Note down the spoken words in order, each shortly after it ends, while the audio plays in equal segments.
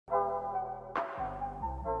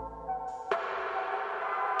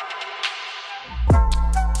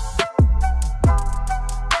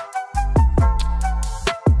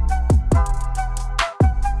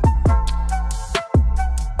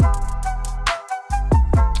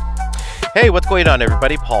Hey, what's going on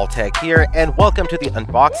everybody? Paul Tech here, and welcome to the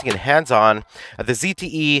unboxing and hands-on of the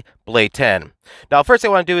ZTE Blade 10. Now, first thing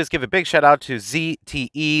I want to do is give a big shout out to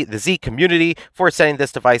ZTE, the Z community, for sending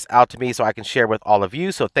this device out to me so I can share with all of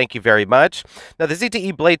you, so thank you very much. Now, the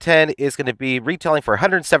ZTE Blade 10 is going to be retailing for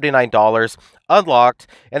 $179 unlocked,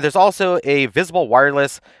 and there's also a visible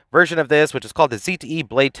wireless version of this, which is called the ZTE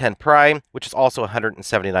Blade 10 Prime, which is also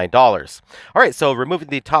 $179. All right, so removing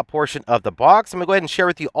the top portion of the box, I'm going to go ahead and share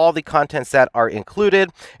with you all the contents that are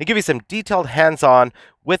included and give you some detailed hands-on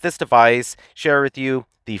with this device, share with you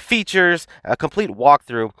the features, a complete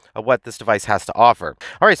walkthrough of what this device has to offer.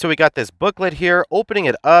 All right, so we got this booklet here. Opening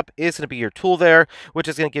it up is going to be your tool there, which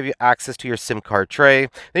is going to give you access to your SIM card tray.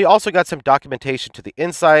 Then you also got some documentation to the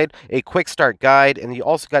inside, a quick start guide, and you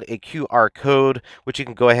also got a QR code, which you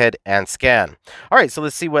can go ahead and scan. All right, so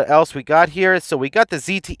let's see what else we got here. So we got the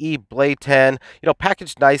ZTE Blade 10,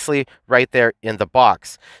 packaged nicely right there in the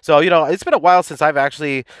box. So, it's been a while since I've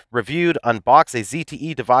actually reviewed, unboxed a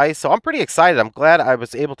ZTE device, so I'm pretty excited. I'm glad I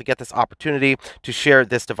was able to get this opportunity to share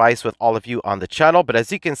this device with all of you on the channel. But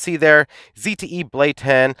as you can see there, ZTE Blade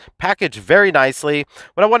 10 packaged very nicely.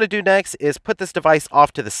 What I want to do next is put this device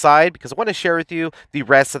off to the side because I want to share with you the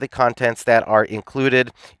rest of the contents that are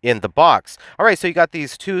included in the box. All right, so you got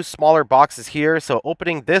these two smaller boxes here. So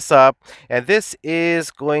opening this up, and this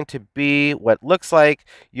is going to be what looks like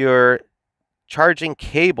your charging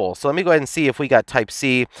cable. So let me go ahead and see if we got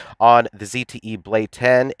Type-C on the ZTE Blade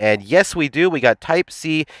 10. And yes, we do. We got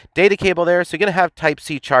Type-C data cable there. So you're going to have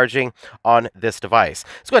Type-C charging on this device.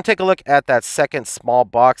 Let's go and take a look at that second small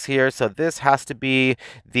box here. So this has to be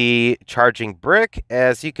the charging brick.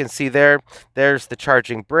 As you can see there, there's the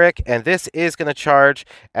charging brick. And this is going to charge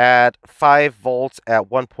at 5 volts at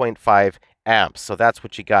 1.5 amps. So that's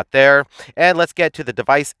what you got there. And let's get to the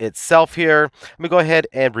device itself here. Let me go ahead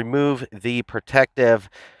and remove the protective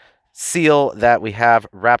seal that we have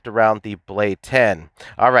wrapped around the Blade 10.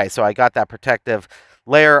 All right, so I got that protective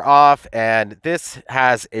layer off, and this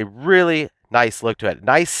has a really nice look to it.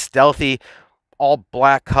 Nice, stealthy, all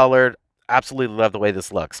black colored. Absolutely love the way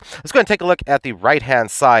this looks. Let's go ahead and take a look at the right-hand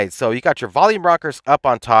side. So you got your volume rockers up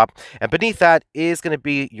on top, and beneath that is going to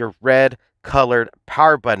be your red colored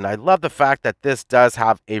power button. I love the fact that this does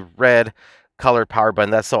have a red colored power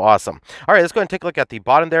button. That's so awesome. All right, let's go ahead and take a look at the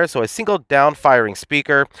bottom there. So a single down firing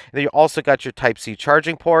speaker. And then you also got your Type-C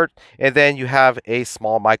charging port, and then you have a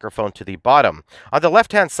small microphone to the bottom. On the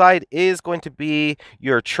left-hand side is going to be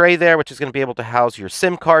your tray there, which is going to be able to house your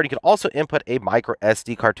SIM card. You can also input a micro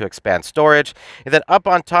SD card to expand storage. And then up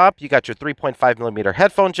on top, you got your 3.5mm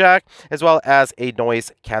headphone jack, as well as a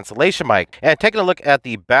noise cancellation mic. And taking a look at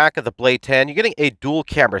the back of the Blade 10, you're getting a dual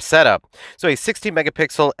camera setup. So a 16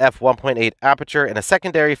 megapixel f1.8 aperture and a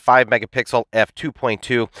secondary 5 megapixel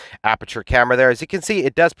f2.2 aperture camera there. As you can see,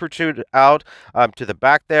 it does protrude out to the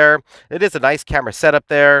back there. It is a nice camera setup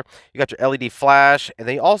there. You got your LED flash, and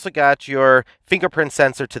then you also got your fingerprint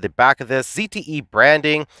sensor to the back of this, ZTE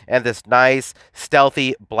branding, and this nice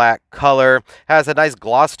stealthy black color. Has a nice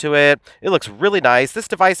gloss to it. It looks really nice. This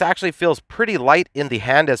device actually feels pretty light in the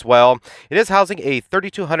hand as well. It is housing a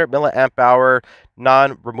 3200 milliamp hour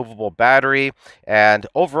non-removable battery, and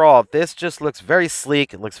overall this just looks very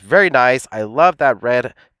sleek. It looks very nice. I love that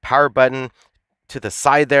red power button to the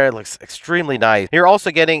side there. It looks extremely nice. You're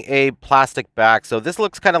also getting a plastic back, so this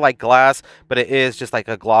looks kind of like glass, but it is just like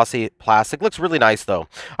a glossy plastic. Looks really nice though.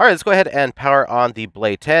 All right, let's go ahead and power on the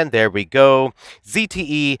Blade 10. There we go.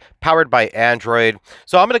 ZTE powered by Android.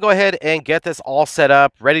 So I'm going to go ahead and get this all set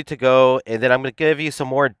up, ready to go, and then I'm going to give you some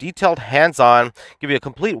more detailed hands-on, give you a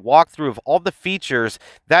complete walkthrough of all the features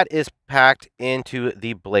that is packed into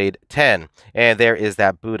the Blade 10. And there is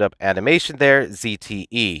that boot up animation there,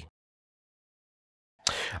 ZTE.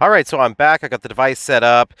 All right, so I'm back. I got the device set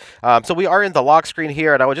up. So we are in the lock screen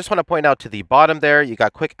here, and I just want to point out to the bottom there, you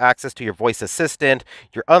got quick access to your voice assistant,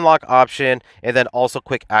 your unlock option, and then also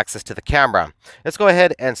quick access to the camera. Let's go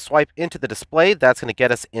ahead and swipe into the display. That's going to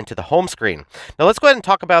get us into the home screen. Now let's go ahead and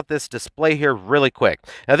talk about this display here really quick.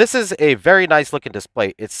 Now this is a very nice looking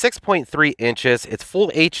display. It's 6.3 inches. It's full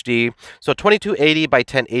HD, so 2280 by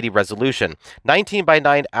 1080 resolution, 19 by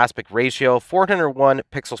 9 aspect ratio, 401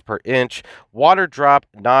 pixels per inch, water drop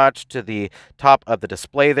notch to the top of the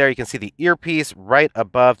display there. You can see the earpiece right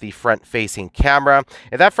above the front-facing camera,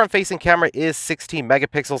 and that front-facing camera is 16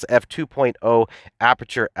 megapixels f2.0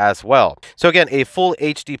 aperture as well. So again, a full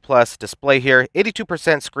HD plus display here,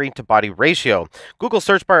 82% screen to body ratio. Google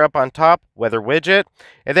search bar up on top, weather widget,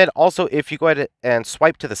 and then also if you go ahead and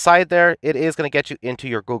swipe to the side there, it is going to get you into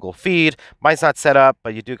your Google feed. Mine's not set up,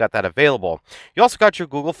 but you do got that available. You also got your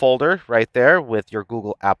Google folder right there with your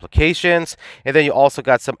Google applications, and then you also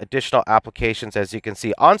got got some additional applications, as you can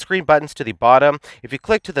see. On-screen buttons to the bottom. If you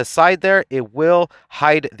click to the side there, it will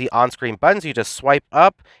hide the on-screen buttons. You just swipe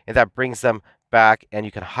up, and that brings them back, and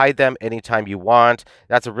you can hide them anytime you want.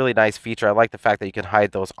 That's a really nice feature. I like the fact that you can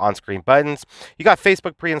hide those on-screen buttons. You got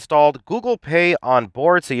Facebook pre-installed, Google Pay on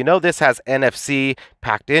board, so you know this has NFC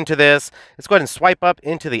packed into this. Let's go ahead and swipe up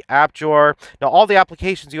into the app drawer. Now, all the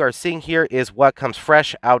applications you are seeing here is what comes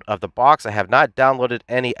fresh out of the box. I have not downloaded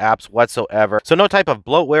any apps whatsoever, so no type of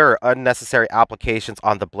bloatware or unnecessary applications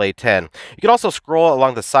on the Blade 10. You can also scroll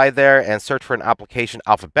along the side there and search for an application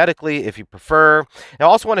alphabetically if you prefer. And I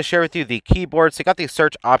also want to share with you the keyboard. So you got the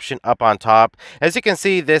search option up on top. As you can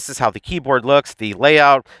see, this is how the keyboard looks, the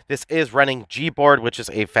layout. This is running Gboard, which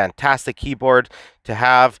is a fantastic keyboard to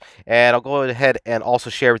have. And I'll go ahead and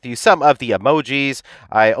also share with you some of the emojis.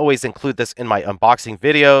 I always include this in my unboxing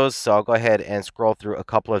videos, so I'll go ahead and scroll through a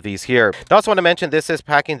couple of these here. I also want to mention this is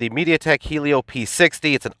packing the MediaTek Helio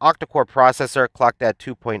P60. It's an octa-core processor clocked at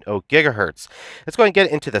 2.0 gigahertz. Let's go and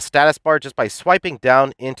get into the status bar just by swiping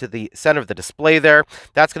down into the center of the display there.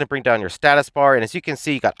 That's going to bring down your status bar, and as you can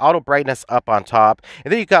see, you got auto brightness up on top,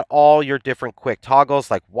 and then you got all your different quick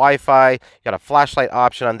toggles like Wi-Fi. You got a flashlight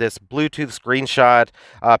option on this, Bluetooth screenshot,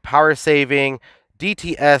 power saving,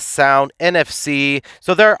 DTS sound, NFC.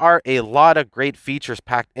 So there are a lot of great features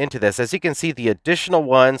packed into this. As you can see, the additional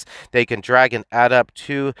ones, they can drag and add up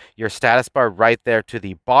to your status bar right there to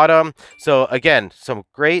the bottom. So again, some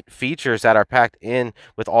great features that are packed in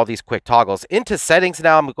with all these quick toggles. Into settings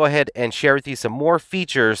now, I'm going to go ahead and share with you some more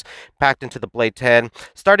features packed into the Blade 10,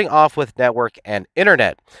 starting off with network and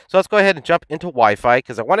internet. So let's go ahead and jump into Wi-Fi,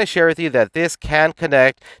 because I want to share with you that this can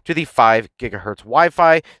connect to the 5 gigahertz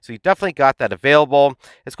Wi-Fi. So you definitely got that available.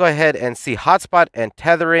 Let's go ahead and see hotspot and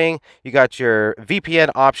tethering. You got your VPN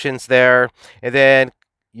options there, and then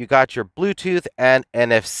you got your Bluetooth and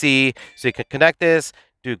NFC, so you can connect this,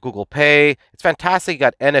 do Google Pay. It's fantastic. You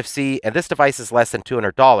got NFC, and this device is less than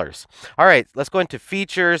 $200. All right, let's go into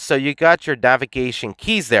features. So you got your navigation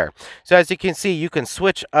keys there. So as you can see, you can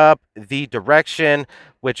switch up the direction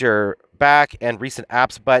with your back and recent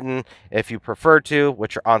apps button if you prefer to,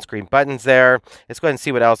 with your on-screen buttons there. Let's go ahead and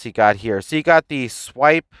see what else you got here. So you got the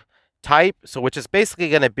swipe type, so which is basically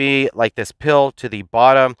going to be like this pill to the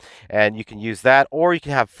bottom, and you can use that, or you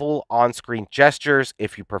can have full on-screen gestures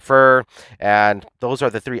if you prefer. And those are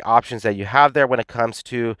the three options that you have there when it comes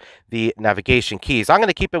to the navigation keys. I'm going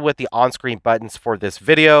to keep it with the on-screen buttons for this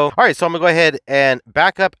video. All right, so I'm going to go ahead and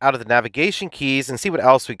back up out of the navigation keys and see what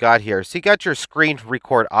else we got here. So you got your screen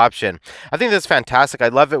record option. I think this is fantastic. I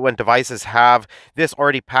love it when devices have this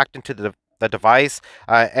already packed into the device,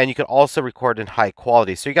 and you can also record in high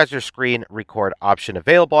quality. So you got your screen record option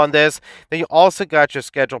available on this. Then you also got your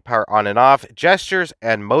schedule power on and off, gestures,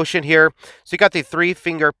 and motion here. So you got the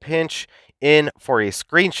 3-finger pinch in for a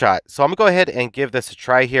screenshot. So I'm gonna go ahead and give this a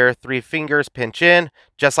try here. 3 fingers pinch in,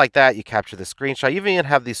 just like that. You capture the screenshot. You even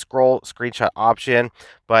have the scroll screenshot option,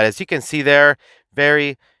 but as you can see there,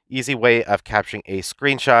 very easy way of capturing a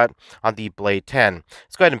screenshot on the Blade 10.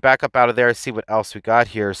 Let's go ahead and back up out of there, see what else we got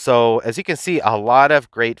here. So as you can see, a lot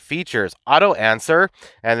of great features. Auto answer,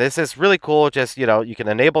 and this is really cool. Just, you know, you can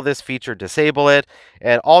enable this feature, disable it,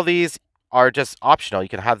 and all these are just optional. You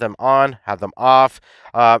can have them on, have them off.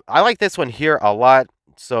 I like this one here a lot.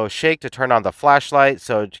 So shake to turn on the flashlight.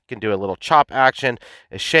 So you can do a little chop action,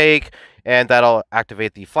 a shake, and that'll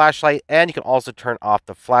activate the flashlight. And you can also turn off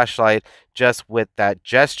the flashlight just with that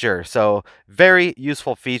gesture. So very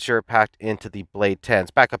useful feature packed into the Blade 10.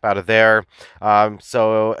 Let's back up out of there.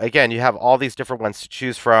 So again, you have all these different ones to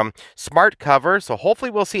choose from. Smart cover. So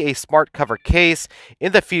hopefully we'll see a smart cover case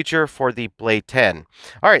in the future for the Blade 10.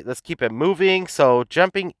 All right, let's keep it moving. So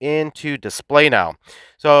jumping into display now.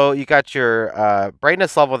 So you got your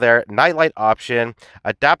brightness level there, nightlight option,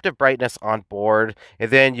 adaptive brightness on board,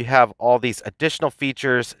 and then you have all these additional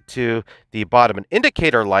features to the bottom. An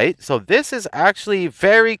indicator light. So this is actually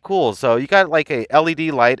very cool. So you got like a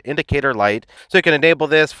LED light, indicator light. So you can enable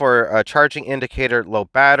this for a charging indicator, low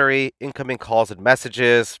battery, incoming calls and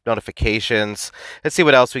messages, notifications. Let's see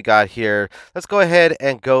what else we got here. Let's go ahead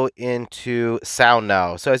and go into sound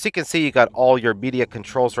now. So as you can see, you got all your media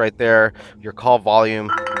controls right there, your call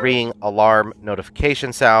volume, ring, alarm,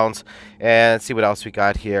 notification sounds, and see what else we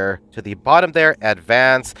got here. To the bottom there,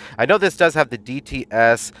 advanced. I know this does have the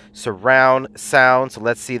DTS surround sound, so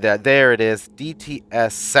let's see that. There it is,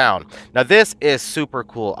 DTS sound. Now this is super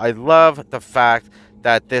cool. I love the fact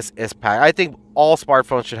that this is packed. I think all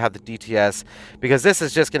smartphones should have the DTS, because this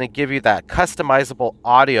is just going to give you that customizable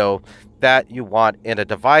audio that you want in a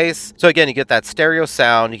device. So again, you get that stereo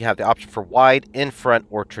sound. You have the option for wide, in front,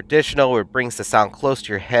 or traditional, where it brings the sound close to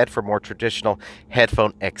your head for more traditional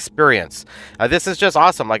headphone experience. This is just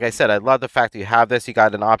awesome. Like I said, I love the fact that you have this. You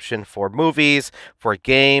got an option for movies, for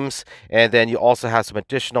games, and then you also have some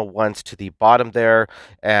additional ones to the bottom there.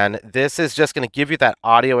 And this is just going to give you that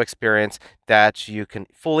audio experience that you can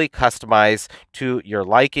fully customize to your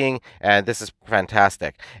liking, and this is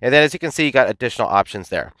fantastic. And then as you can see, you got additional options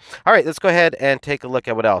there. All right, let's go ahead and take a look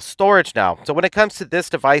at what else. Storage now. So when it comes to this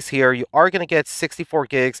device here, you are going to get 64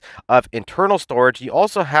 gigs of internal storage. You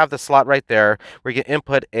also have the slot right there where you can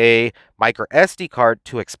input a micro SD card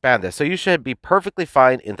to expand this. So you should be perfectly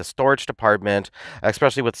fine in the storage department,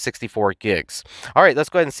 especially with 64 gigs. All right, let's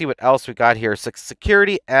go ahead and see what else we got here. So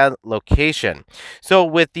security and location. So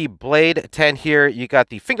with the Blade 10 here, you got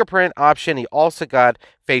the fingerprint option. You also got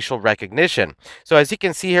facial recognition. So as you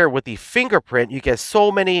can see here with the fingerprint, you get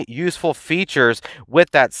so many useful features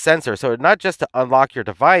with that sensor. So not just to unlock your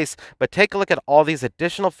device, but take a look at all these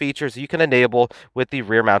additional features you can enable with the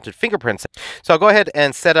rear mounted fingerprints. So I'll go ahead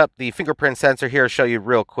and set up the fingerprint sensor here, show you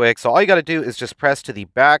real quick. So all you got to do is just press to the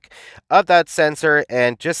back of that sensor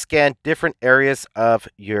and just scan different areas of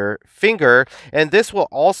your finger. And this will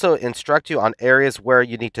also instruct you on areas where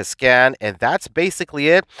you need to scan. And that's basically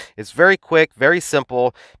it. It's very quick, very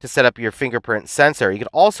simple to set up your fingerprint sensor. You can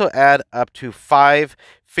also add up to 5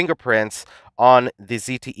 fingerprints on the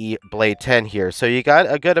ZTE Blade 10 here. So you got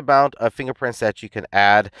a good amount of fingerprints that you can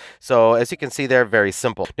add. So as you can see, they're very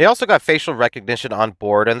simple. They also got facial recognition on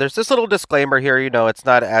board. And there's this little disclaimer here, you know, it's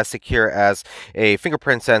not as secure as a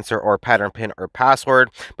fingerprint sensor or pattern pin or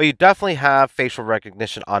password, but you definitely have facial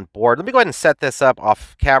recognition on board. Let me go ahead and set this up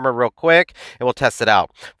off camera real quick and we'll test it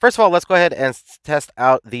out. First of all, let's go ahead and test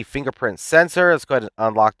out the fingerprint sensor. Let's go ahead and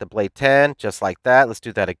unlock the Blade 10 just like that. Let's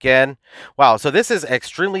do that again. Wow, so this is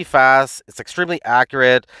extremely fast. It's extremely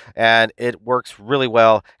accurate and it works really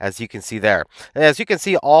well, as you can see there. And as you can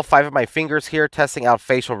see, all 5 of my fingers here testing out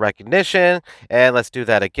facial recognition, and let's do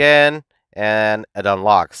that again. And it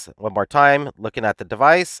unlocks. One more time, looking at the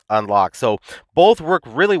device, unlock. So both work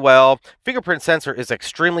really well. Fingerprint sensor is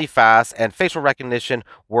extremely fast and facial recognition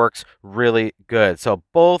works really good. So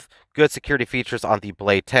both good security features on the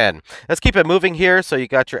Blade 10. Let's keep it moving here. So you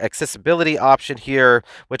got your accessibility option here,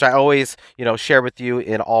 which I always, share with you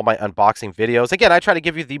in all my unboxing videos. Again, I try to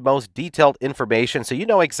give you the most detailed information so you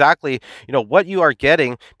know exactly, what you are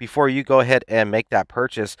getting before you go ahead and make that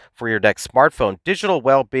purchase for your next smartphone. Digital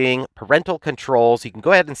well-being, parental controls. You can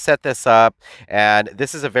go ahead and set this up, and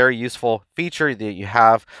this is a very useful feature that you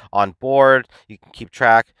have on board. You can keep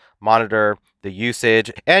track, monitor the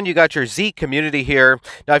usage, and you got your Z community here.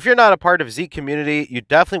 Now, if you're not a part of Z community, you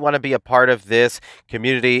definitely want to be a part of this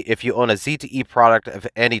community if you own a ZTE product of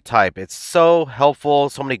any type. It's so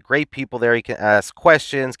helpful. So many great people there. You can ask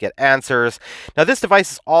questions, get answers. Now, this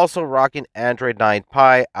device is also rocking Android 9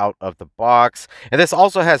 Pie out of the box. And this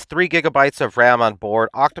also has 3 gigabytes of RAM on board,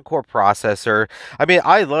 octa-core processor. I mean,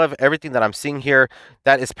 I love everything that I'm seeing here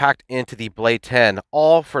that is packed into the Blade 10,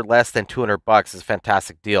 all for less than $200. It's a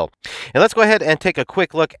fantastic deal. And let's go ahead and take a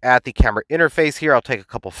quick look at the camera interface here. I'll take a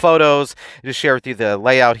couple photos, just share with you the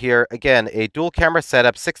layout here. Again, a dual camera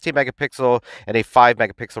setup, 16 megapixel and a 5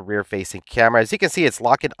 megapixel rear facing camera. As you can see, it's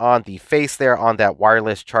locking on the face there on that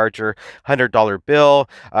wireless charger, $100 bill.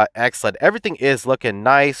 Excellent. Everything is looking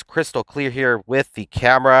nice, crystal clear here with the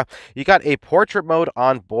camera. You got a portrait mode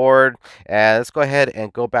on board, and let's go ahead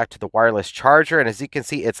and go back to the wireless charger. And as you can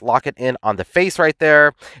see, it's locking in on the face right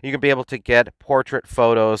there. You can be able to get portrait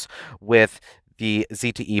photos with the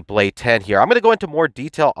ZTE Blade 10 here. I'm going to go into more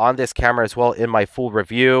detail on this camera as well in my full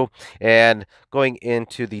review, and going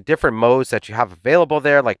into the different modes that you have available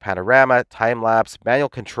there, like panorama, time-lapse, manual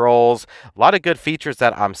controls. A lot of good features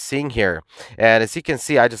that I'm seeing here. And as you can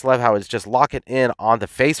see, I just love how it's just locking in on the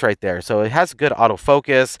face right there. So it has good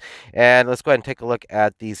autofocus. And let's go ahead and take a look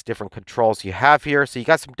at these different controls you have here. So you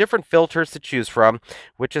got some different filters to choose from,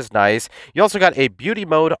 which is nice. You also got a beauty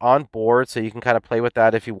mode on board, so you can kind of play with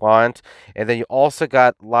that if you want. And then you also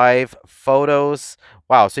got live photos.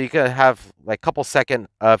 Wow, so you can have like a couple seconds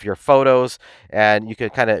of your photos, and you can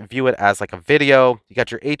kind of view it as like a video. You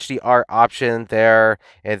got your HDR option there,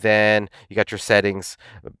 and then you got your settings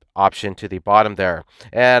option to the bottom there.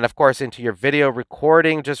 And of course, into your video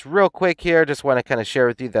recording, just real quick here, just want to kind of share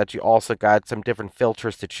with you that you also got some different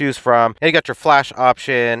filters to choose from. And you got your flash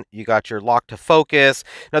option, you got your lock to focus.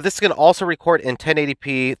 Now this can also record in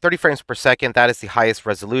 1080p, 30 frames per second. That is the highest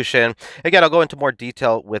resolution. Again, I'll go into more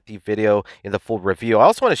detail with the video in the full review. I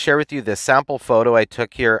also want to share with you this sample photo I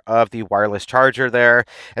took here of the wireless charger there.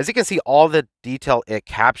 As you can see, all the detail it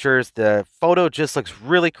captures, the photo just looks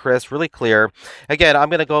really crisp, really clear. Again, I'm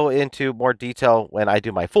going to go into more detail when I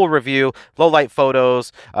do my full review, low light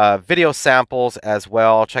photos, video samples as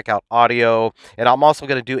well. Check out audio, and I'm also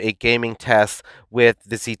going to do a gaming test with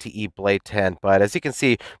the ZTE Blade 10. But as you can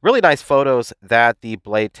see, really nice photos that the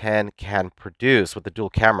Blade 10 can produce with the dual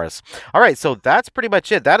cameras. All right, so that's pretty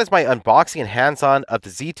much it. That is my unboxing and hands-on of the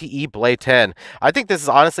ZTE Blade 10. I think this is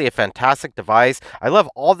honestly a fantastic device. I love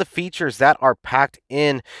all the features that are packed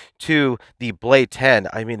in to the Blade 10.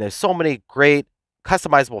 I mean, there's so many great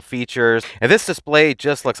customizable features, and this display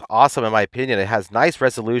just looks awesome in my opinion. It has nice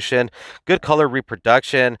resolution, good color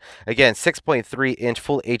reproduction, again 6.3-inch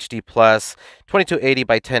full HD plus 2280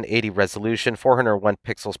 by 1080 resolution, 401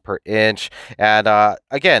 pixels per inch, and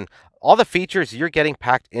again, all the features you're getting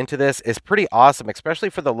packed into this is pretty awesome, especially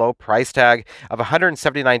for the low price tag of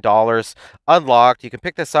 $179 unlocked. You can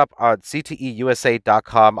pick this up on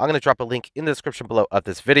ZTEUSA.com. I'm going to drop a link in the description below of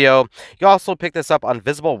this video. You can also pick this up on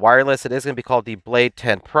Visible Wireless. It is going to be called the Blade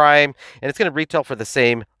 10 Prime, and it's going to retail for the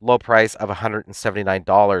same low price of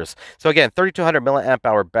 $179. So again, 3200 milliamp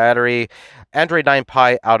hour battery, Android 9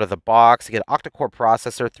 Pie out of the box. You get an octa-core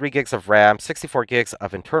processor, 3 gigs of RAM, 64 gigs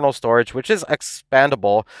of internal storage, which is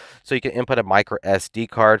expandable, so you can input a micro SD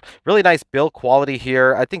card. Really nice build quality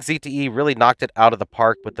here. I think ZTE really knocked it out of the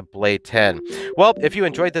park with the Blade 10. Well, if you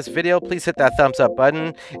enjoyed this video, please hit that thumbs up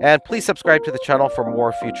button, and please subscribe to the channel for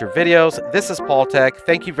more future videos. This is Paul Tech.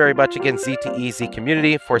 Thank you very much again, ZTE Z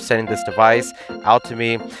Community, for sending this device out to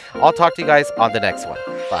me. I'll talk to you guys on the next one.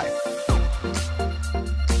 Bye.